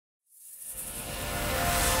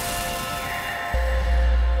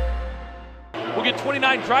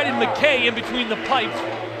29, Dryden McKay in between the pipes.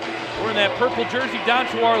 We're in that purple jersey down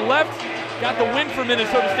to our left. Got the win for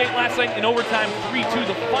Minnesota State last night in overtime, 3-2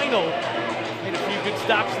 the final. Made a few good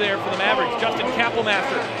stops there for the Mavericks. Justin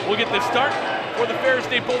Kappelmaster will get the start for the Ferris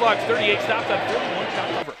State Bulldogs. 38 stops on 41 shot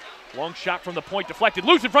cover. Long shot from the point, deflected,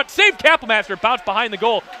 loose in front, saved Kappelmaster, bounced behind the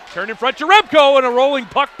goal. Turned in front, Jerebko, and a rolling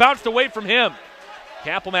puck bounced away from him.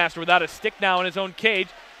 Kappelmaster without a stick now in his own cage.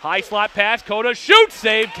 High slot pass, Cota shoots,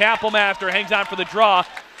 save. Kappelmaster hangs on for the draw.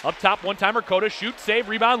 Up top, one-timer, Cota shoots, save,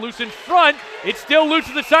 rebound, loose in front. It's still loose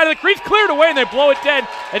to the side of the crease, cleared away, and they blow it dead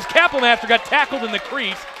as Kappelmaster got tackled in the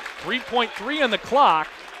crease. 3.3 on the clock.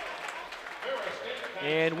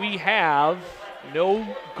 And we have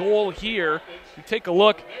no goal here. You take a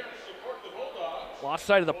look. Lost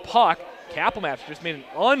sight of the puck. Kappelmaster just made an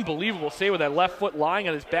unbelievable save with that left foot lying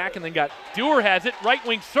on his back and then got Dewar has it. Right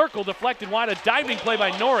wing circle, deflected wide. A diving play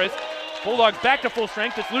by Norris. Bulldogs back to full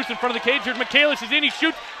strength. It's loose in front of the cage. Here's Michaelis is in. He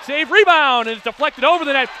shoots. Save, rebound, and it's deflected over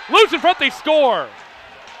the net. Loose in front. They score.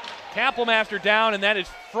 Kappelmaster down, and that is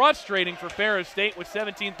frustrating for Ferris State with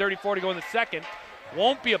 17:34 to go in the second.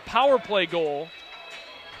 Won't be a power play goal,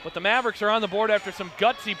 but the Mavericks are on the board after some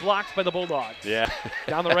gutsy blocks by the Bulldogs. Yeah.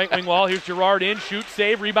 Down the right wing wall. Here's Girard in. Shoot,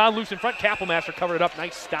 save, rebound, loose in front. Kappelmaster covered it up.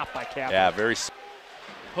 Nice stop by Kappelmaster. Yeah, very.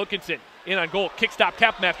 Hookinson in on goal. Kick stop,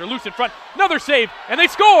 Kappelmaster loose in front. Another save, and they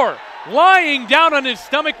score. Lying down on his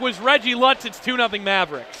stomach was Reggie Lutz. It's 2-0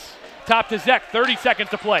 Mavericks. Top to Zek, 30 seconds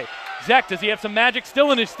to play. Zek, does he have some magic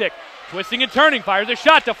still in his stick? Twisting and turning, fires a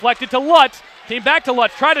shot, deflected to Lutz. Came back to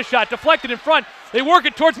Lutz, tried a shot, deflected in front. They work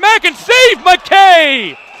it towards Mack and save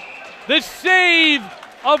McKay! The save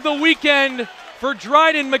of the weekend for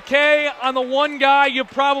Dryden McKay on the one guy you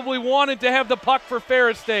probably wanted to have the puck for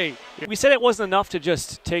Ferris State. We said it wasn't enough to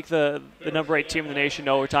just take the number 8 team in the nation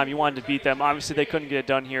to overtime. You wanted to beat them. Obviously, they couldn't get it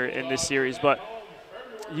done here in this series, but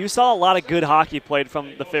you saw a lot of good hockey played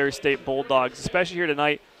from the Ferris State Bulldogs, especially here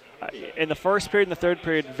tonight. In the first period and the third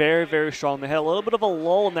period, very, very strong. They had a little bit of a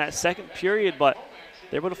lull in that second period, but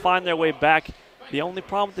they were able to find their way back. The only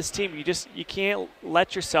problem with this team, you can't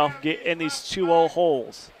let yourself get in these 2-0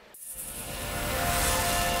 holes.